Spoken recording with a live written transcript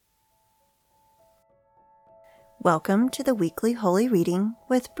Welcome to the weekly Holy Reading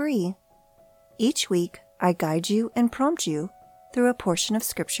with Bree. Each week, I guide you and prompt you through a portion of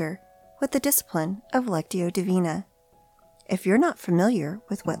Scripture with the discipline of Lectio Divina. If you're not familiar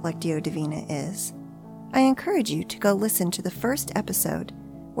with what Lectio Divina is, I encourage you to go listen to the first episode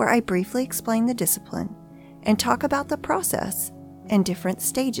where I briefly explain the discipline and talk about the process and different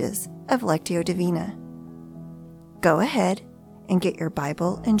stages of Lectio Divina. Go ahead and get your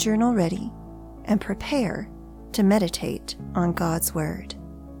Bible and journal ready and prepare to meditate on God's Word.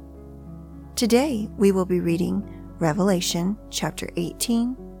 Today we will be reading Revelation chapter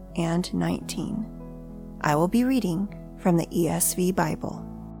 18 and 19. I will be reading from the ESV Bible.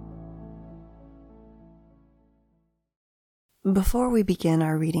 Before we begin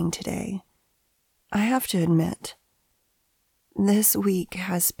our reading today, I have to admit, this week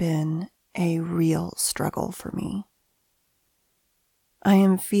has been a real struggle for me. I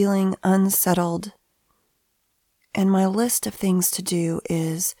am feeling unsettled, and my list of things to do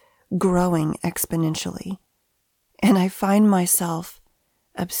is growing exponentially, and I find myself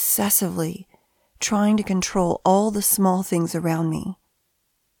obsessively trying to control all the small things around me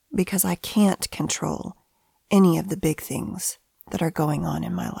because I can't control any of the big things that are going on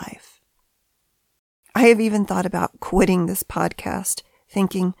in my life. I have even thought about quitting this podcast,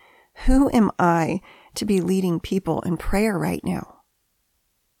 thinking, who am I to be leading people in prayer right now?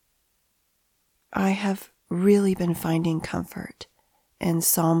 I have really been finding comfort in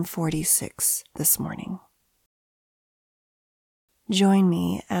Psalm 46 this morning. Join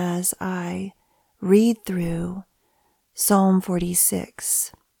me as I read through Psalm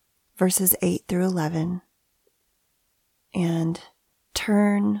 46, verses 8 through 11, and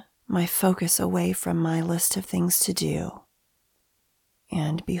turn my focus away from my list of things to do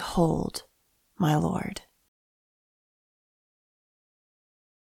and behold my Lord.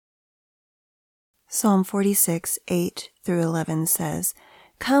 Psalm 46, 8 through 11 says,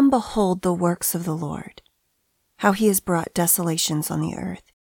 "Come behold the works of the Lord, how he has brought desolations on the earth.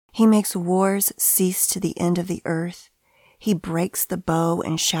 He makes wars cease to the end of the earth. He breaks the bow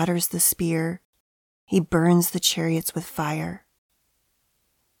and shatters the spear. He burns the chariots with fire.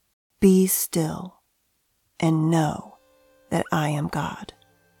 Be still and know that I am God.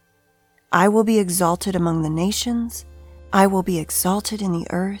 I will be exalted among the nations. I will be exalted in the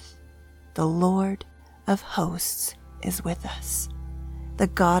earth. The Lord of hosts is with us. The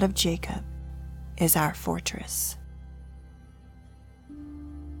God of Jacob is our fortress."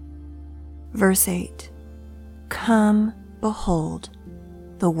 Verse 8, "Come, behold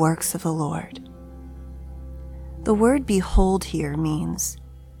the works of the Lord." The word behold here means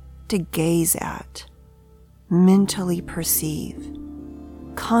to gaze at, mentally perceive,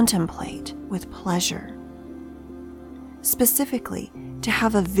 contemplate with pleasure. Specifically, to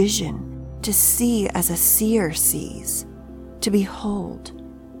have a vision, to see as a seer sees, to behold,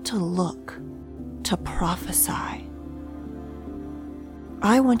 to look, to prophesy.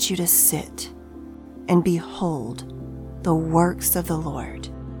 I want you to sit and behold the works of the Lord.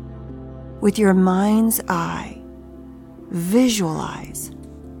 With your mind's eye, visualize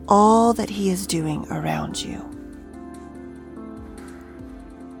all that He is doing around you.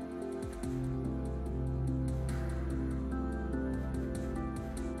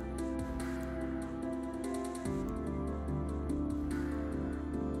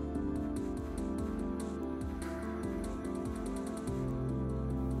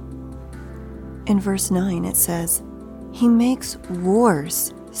 In verse 9 it says, "He makes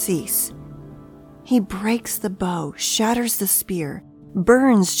wars cease. He breaks the bow, shatters the spear,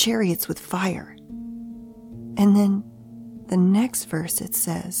 burns chariots with fire." And then the next verse it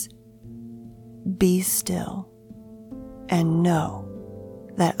says, "Be still and know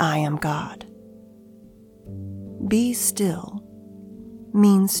that I am God." Be still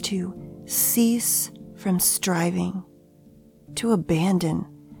means to cease from striving, to abandon,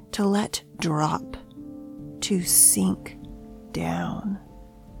 to let drop, to sink down.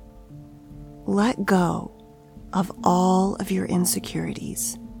 Let go of all of your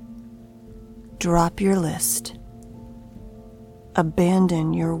insecurities. Drop your list.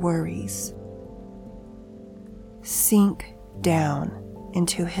 Abandon your worries. Sink down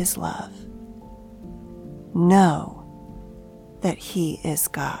into His love. Know that He is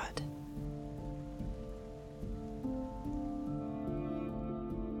God.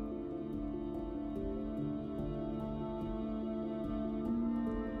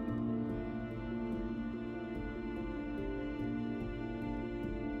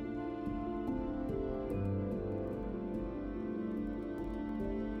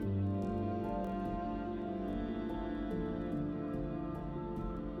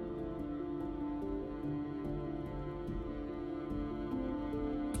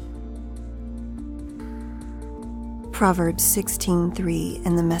 Proverbs 16:3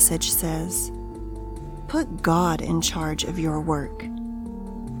 in the Message says, "Put God in charge of your work.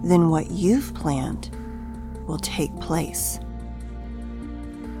 Then what you've planned will take place."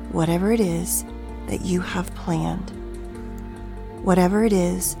 Whatever it is that you have planned, whatever it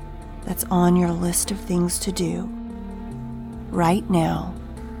is that's on your list of things to do, right now,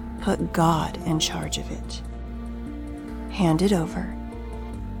 put God in charge of it. Hand it over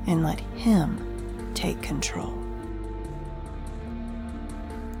and let Him take control.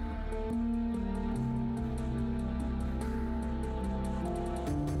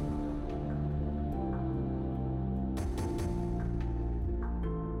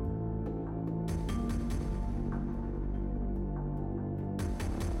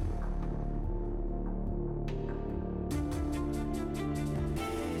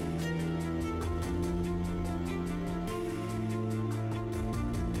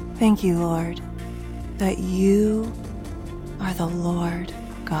 Thank you, Lord, that you are the Lord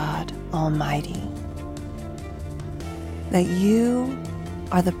God Almighty, that you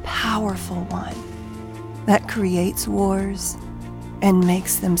are the powerful one that creates wars and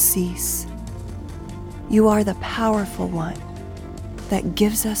makes them cease. You are the powerful one that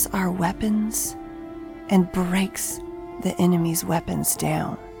gives us our weapons and breaks the enemy's weapons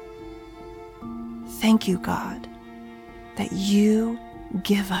down. Thank you, God, that you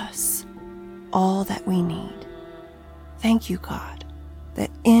give us all that we need. Thank you, God,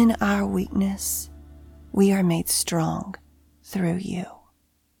 that in our weakness, we are made strong through you.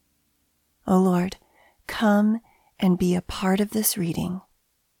 O Lord, come and be a part of this reading.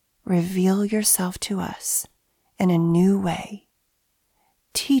 Reveal yourself to us in a new way.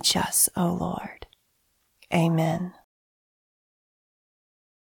 Teach us, O Lord. Amen.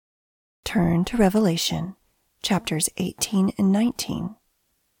 Turn to Revelation chapters 18 and 19.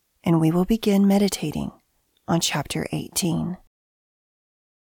 And we will begin meditating on chapter 18.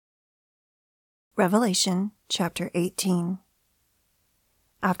 Revelation chapter 18.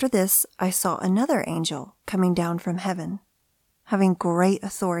 After this, I saw another angel coming down from heaven, having great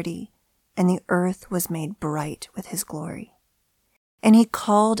authority, and the earth was made bright with his glory. And he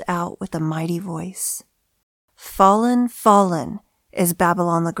called out with a mighty voice, "Fallen, fallen is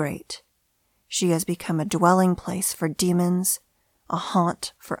Babylon the Great. She has become a dwelling place for demons, a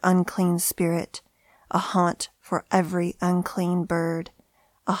haunt for unclean spirit, a haunt for every unclean bird,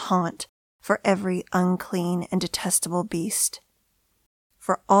 a haunt for every unclean and detestable beast.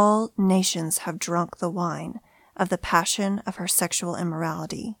 For all nations have drunk the wine of the passion of her sexual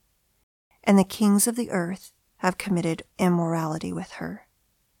immorality, and the kings of the earth have committed immorality with her,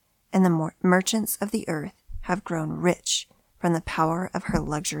 and the merchants of the earth have grown rich from the power of her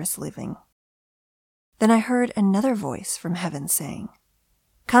luxurious living." Then I heard another voice from heaven saying,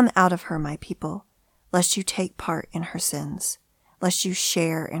 "Come out of her, my people, lest you take part in her sins, lest you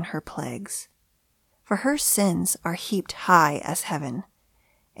share in her plagues. For her sins are heaped high as heaven,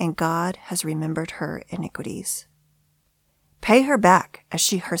 and God has remembered her iniquities. Pay her back as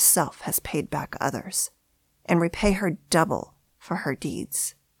she herself has paid back others, and repay her double for her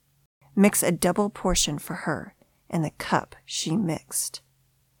deeds. Mix a double portion for her in the cup she mixed.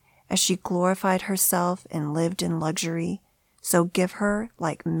 As she glorified herself and lived in luxury, so give her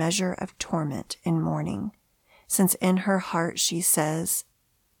like measure of torment in mourning, since in her heart she says,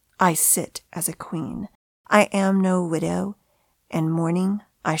 'I sit as a queen, I am no widow, and mourning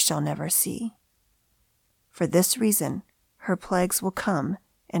I shall never see.' For this reason her plagues will come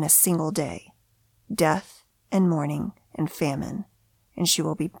in a single day, death and mourning and famine, and she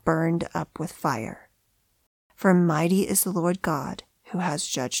will be burned up with fire. For mighty is the Lord God who has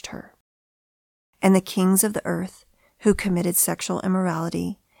judged her. And the kings of the earth who committed sexual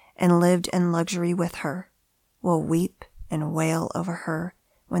immorality and lived in luxury with her will weep and wail over her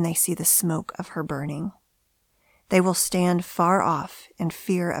when they see the smoke of her burning. They will stand far off in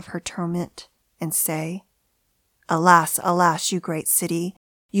fear of her torment and say, 'Alas, alas, you great city,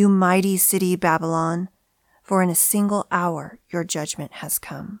 you mighty city Babylon, for in a single hour your judgment has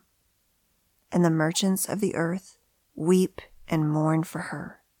come.' And the merchants of the earth weep and mourn for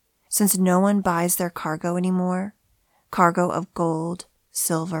her, since no one buys their cargo anymore, cargo of gold,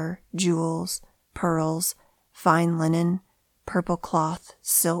 silver, jewels, pearls, fine linen, purple cloth,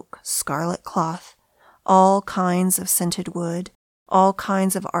 silk, scarlet cloth, all kinds of scented wood, all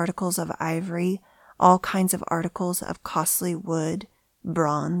kinds of articles of ivory, all kinds of articles of costly wood,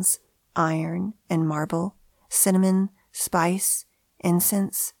 bronze, iron, and marble, cinnamon, spice,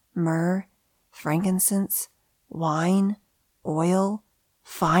 incense, myrrh, frankincense, wine, oil,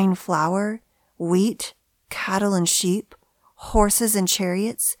 fine flour, wheat, cattle and sheep, horses and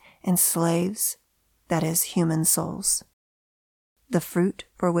chariots, and slaves. that is, human souls. The fruit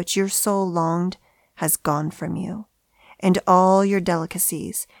for which your soul longed has gone from you, and all your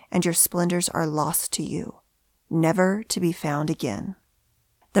delicacies and your splendors are lost to you, never to be found again.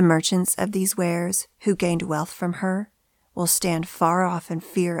 The merchants of these wares who gained wealth from her will stand far off in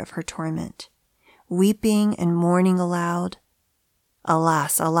fear of her torment, weeping and mourning aloud.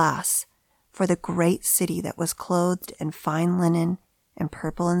 Alas, alas, for the great city that was clothed in fine linen and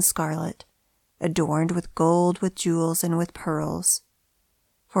purple and scarlet, adorned with gold, with jewels, and with pearls.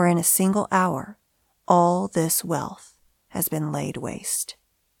 For in a single hour all this wealth has been laid waste.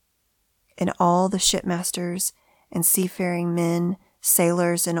 And all the shipmasters and seafaring men,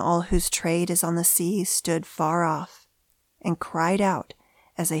 sailors, and all whose trade is on the sea stood far off and cried out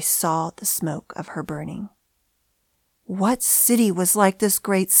as they saw the smoke of her burning. What city was like this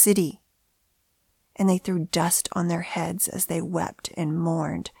great city? And they threw dust on their heads as they wept and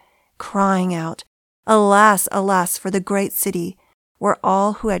mourned, crying out, Alas, alas, for the great city, where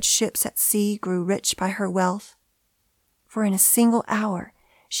all who had ships at sea grew rich by her wealth. For in a single hour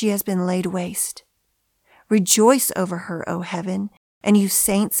she has been laid waste. Rejoice over her, O heaven, and you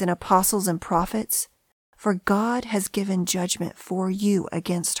saints and apostles and prophets, for God has given judgment for you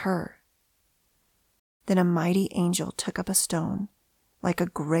against her. Then a mighty angel took up a stone, like a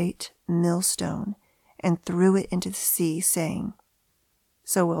great millstone, and threw it into the sea, saying,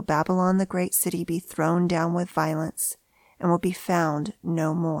 So will Babylon the great city be thrown down with violence, and will be found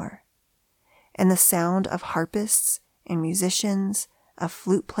no more. And the sound of harpists and musicians, of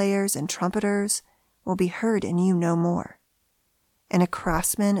flute players and trumpeters, will be heard in you no more. And a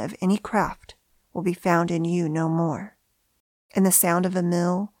craftsman of any craft will be found in you no more. And the sound of a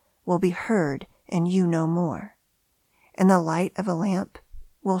mill will be heard in you no more. And the light of a lamp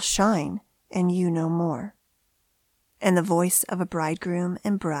will shine in you no more. And the voice of a bridegroom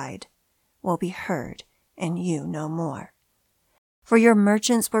and bride will be heard in you no more. For your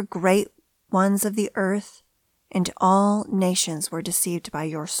merchants were great ones of the earth, and all nations were deceived by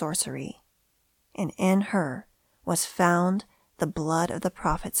your sorcery. And in her was found the blood of the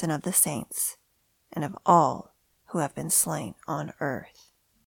prophets and of the saints, and of all who have been slain on earth.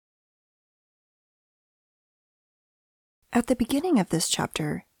 At the beginning of this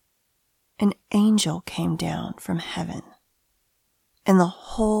chapter, an angel came down from heaven, and the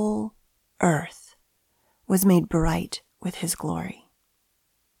whole earth was made bright with his glory.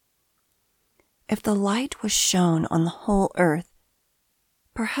 If the light was shone on the whole earth,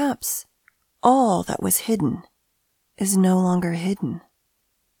 perhaps all that was hidden is no longer hidden.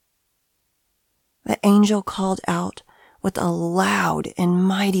 The angel called out with a loud and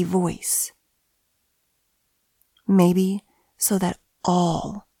mighty voice, maybe so that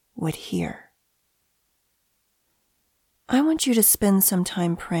all would hear. I want you to spend some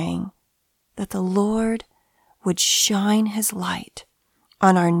time praying that the Lord would shine his light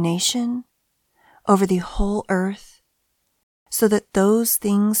on our nation, over the whole earth, so that those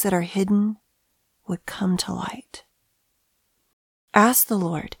things that are hidden would come to light. Ask the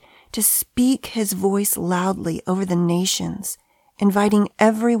Lord to speak his voice loudly over the nations, inviting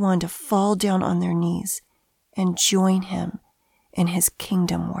everyone to fall down on their knees and join him in his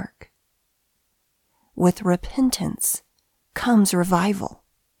kingdom work. With repentance comes revival.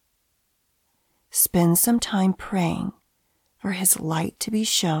 Spend some time praying for his light to be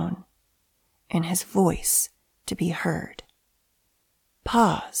shown and his voice to be heard.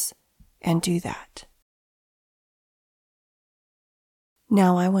 Pause and do that.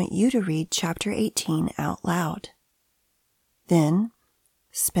 Now I want you to read chapter 18 out loud. Then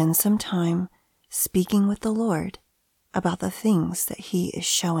spend some time speaking with the Lord about the things that he is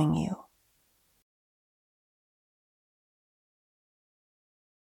showing you.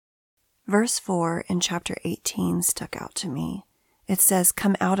 Verse 4 in chapter 18 stuck out to me. It says,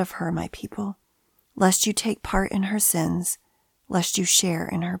 Come out of her, my people, lest you take part in her sins, lest you share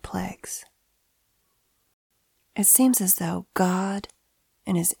in her plagues. It seems as though God,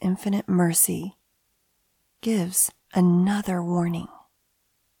 in his infinite mercy, gives another warning.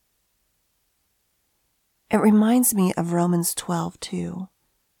 It reminds me of Romans 12:2.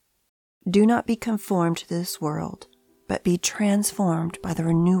 Do not be conformed to this world, but be transformed by the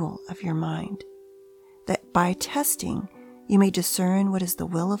renewal of your mind, that by testing you may discern what is the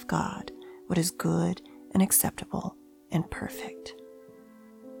will of God, what is good and acceptable and perfect.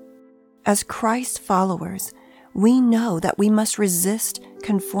 As Christ followers, we know that we must resist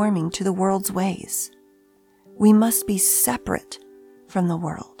conforming to the world's ways. We must be separate from the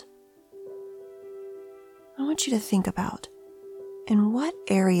world. I want you to think about, in what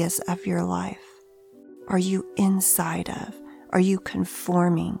areas of your life are you inside of? Are you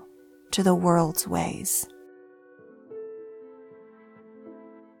conforming to the world's ways.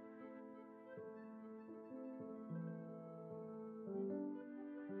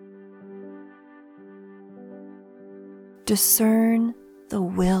 Discern the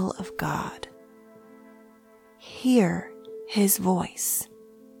will of God. Hear His voice,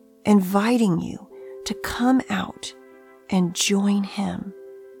 inviting you to come out and join Him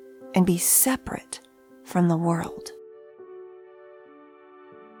and be separate from the world.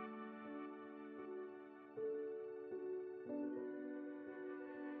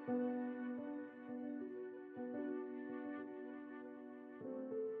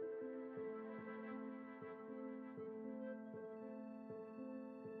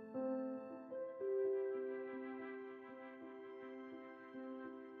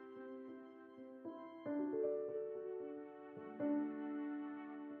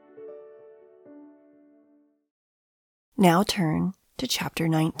 Now turn to chapter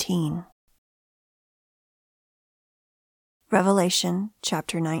 19. Revelation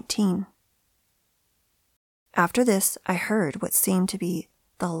chapter 19. After this I heard what seemed to be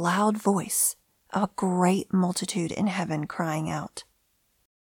the loud voice of a great multitude in heaven crying out,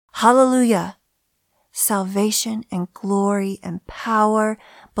 "Hallelujah! Salvation and glory and power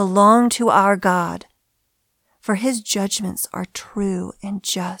belong to our God, for His judgments are true and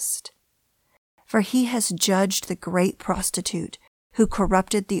just. For He has judged the great prostitute who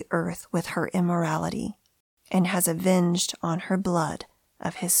corrupted the earth with her immorality, and has avenged on her blood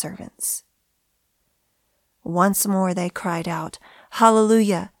of His servants." Once more they cried out,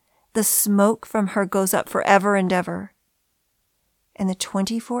 "Hallelujah! The smoke from her goes up forever and ever." And the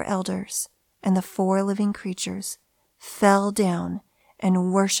 24 elders and the 4 living creatures fell down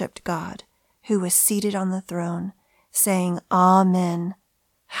and worshipped God, who was seated on the throne, saying, "Amen,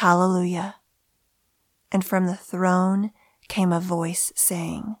 Hallelujah." And from the throne came a voice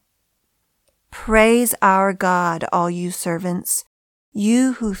saying, "Praise our God, all you servants,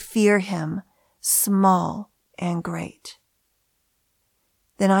 you who fear Him, small and great."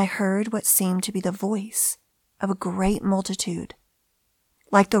 Then I heard what seemed to be the voice of a great multitude,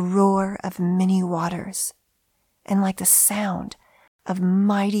 like the roar of many waters, and like the sound of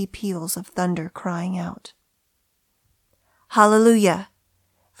mighty peals of thunder crying out, "Hallelujah!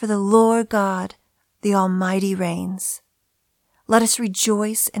 For the Lord God, the Almighty reigns. Let us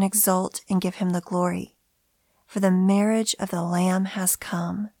rejoice and exult and give Him the glory. For the marriage of the Lamb has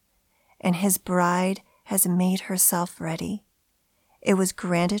come, and His bride has made herself ready. It was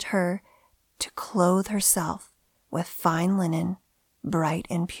granted her to clothe herself with fine linen, bright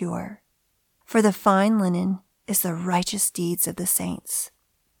and pure. For the fine linen is the righteous deeds of the saints."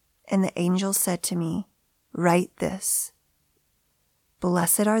 And the angel said to me, "Write this: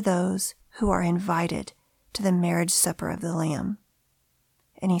 Blessed are those who are invited to the marriage supper of the Lamb."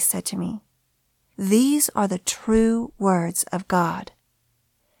 And he said to me, "These are the true words of God."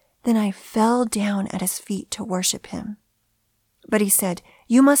 Then I fell down at his feet to worship him. But he said,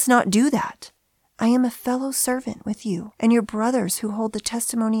 "You must not do that. I am a fellow servant with you and your brothers who hold the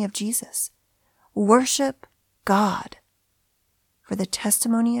testimony of Jesus. Worship God. For the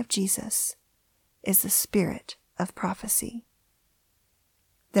testimony of Jesus is the spirit of prophecy."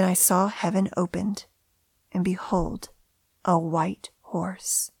 Then I saw heaven opened, and behold, a white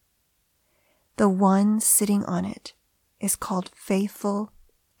horse. The one sitting on it is called Faithful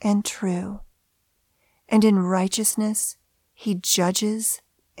and True, and in righteousness he judges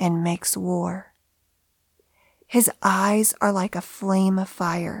and makes war. His eyes are like a flame of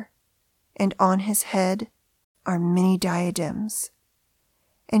fire, and on his head are many diadems,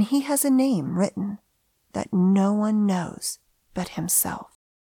 and he has a name written that no one knows but himself.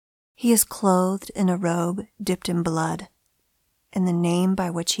 He is clothed in a robe dipped in blood, and the name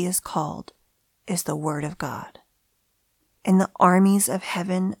by which he is called is the Word of God. And the armies of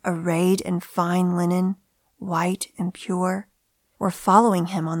heaven, arrayed in fine linen, white and pure, were following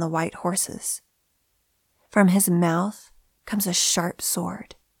him on the white horses. From his mouth comes a sharp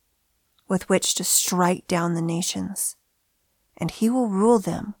sword, with which to strike down the nations, and he will rule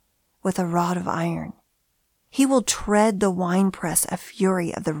them with a rod of iron. He will tread the winepress of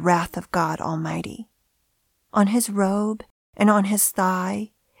fury of the wrath of God Almighty. On his robe and on his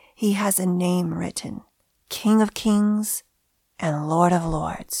thigh he has a name written, King of Kings and Lord of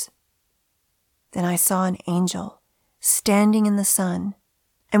Lords. Then I saw an angel standing in the sun,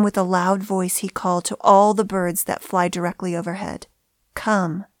 and with a loud voice he called to all the birds that fly directly overhead,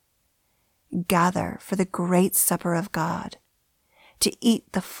 "Come, gather for the great supper of God, to eat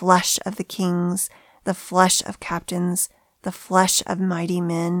the flesh of the kings, the flesh of captains, the flesh of mighty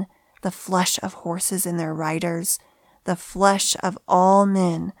men, the flesh of horses and their riders, the flesh of all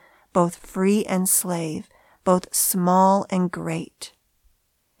men, both free and slave, both small and great.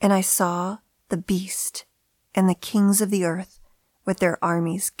 And I saw the beast and the kings of the earth with their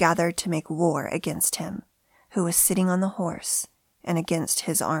armies gathered to make war against him, who was sitting on the horse, and against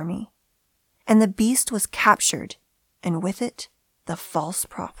his army. And the beast was captured, and with it the false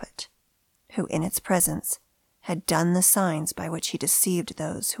prophet, who in its presence had done the signs by which he deceived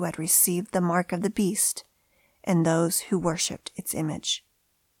those who had received the mark of the beast and those who worshipped its image.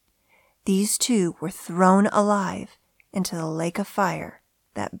 These two were thrown alive into the lake of fire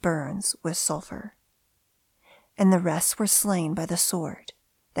that burns with sulfur. And the rest were slain by the sword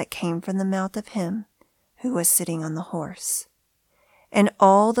that came from the mouth of him who was sitting on the horse. And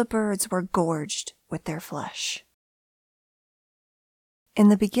all the birds were gorged with their flesh. In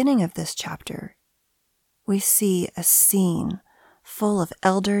the beginning of this chapter, we see a scene full of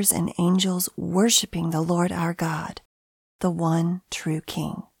elders and angels worshiping the Lord our God, the one true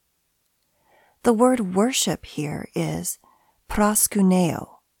King. The word worship here is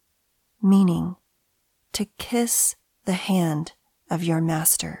proskuneo, meaning to kiss the hand of your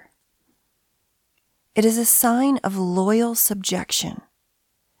master. It is a sign of loyal subjection.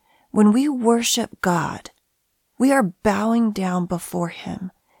 When we worship God, we are bowing down before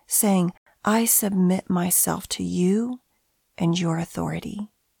him, saying, I submit myself to you and your authority.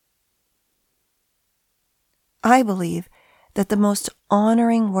 I believe that the most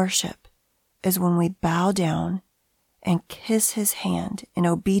honoring worship is when we bow down and kiss his hand in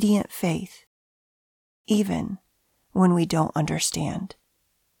obedient faith, even when we don't understand.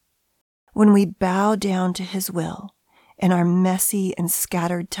 When we bow down to his will in our messy and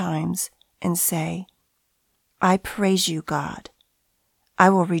scattered times and say, I praise you, God. I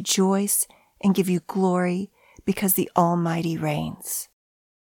will rejoice and give you glory because the Almighty reigns.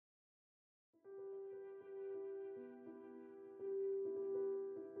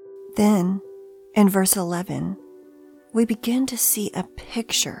 Then, in verse 11, we begin to see a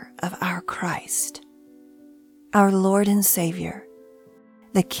picture of our Christ, our Lord and Savior,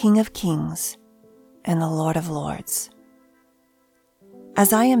 the King of Kings and the Lord of Lords.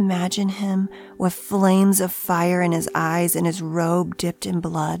 As I imagine him with flames of fire in his eyes and his robe dipped in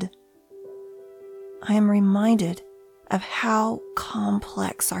blood, I am reminded of how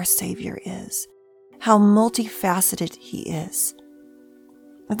complex our Savior is, how multifaceted he is.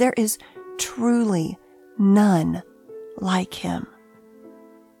 There is truly none like him.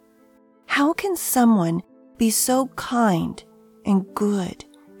 How can someone be so kind and good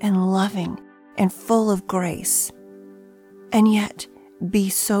and loving and full of grace, and yet be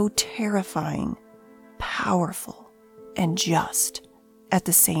so terrifying, powerful, and just at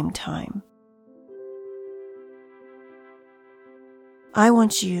the same time? I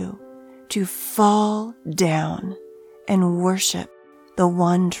want you to fall down and worship the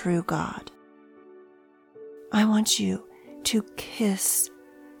one true God. I want you to kiss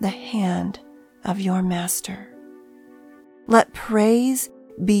the hand of your master. Let praise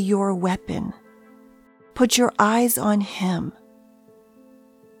be your weapon. Put your eyes on him.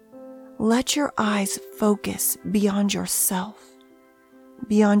 Let your eyes focus beyond yourself,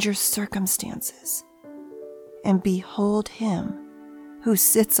 beyond your circumstances, and behold him who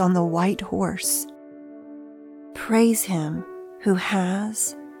sits on the white horse. Praise him who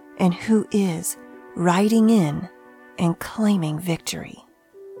has and who is riding in and claiming victory.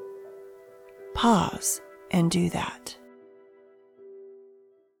 Pause and do that.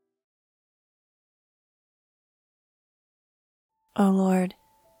 O Lord,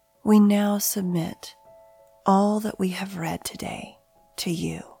 we now submit all that we have read today to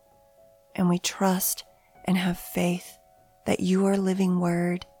you, and we trust and have faith that your living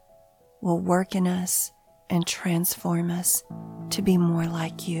word will work in us and transform us to be more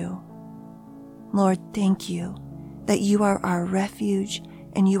like you. Lord, thank you that you are our refuge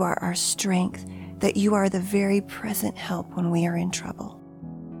and you are our strength, that you are the very present help when we are in trouble.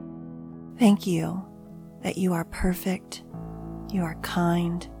 Thank you that you are perfect, you are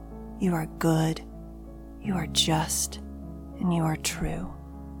kind, you are good, you are just, and you are true.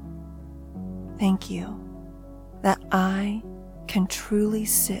 Thank you that I can truly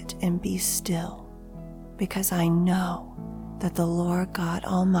sit and be still because I know that the Lord God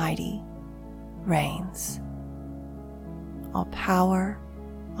Almighty reigns. All power,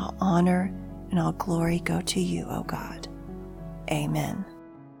 all honor, and all glory go to you, O God. Amen.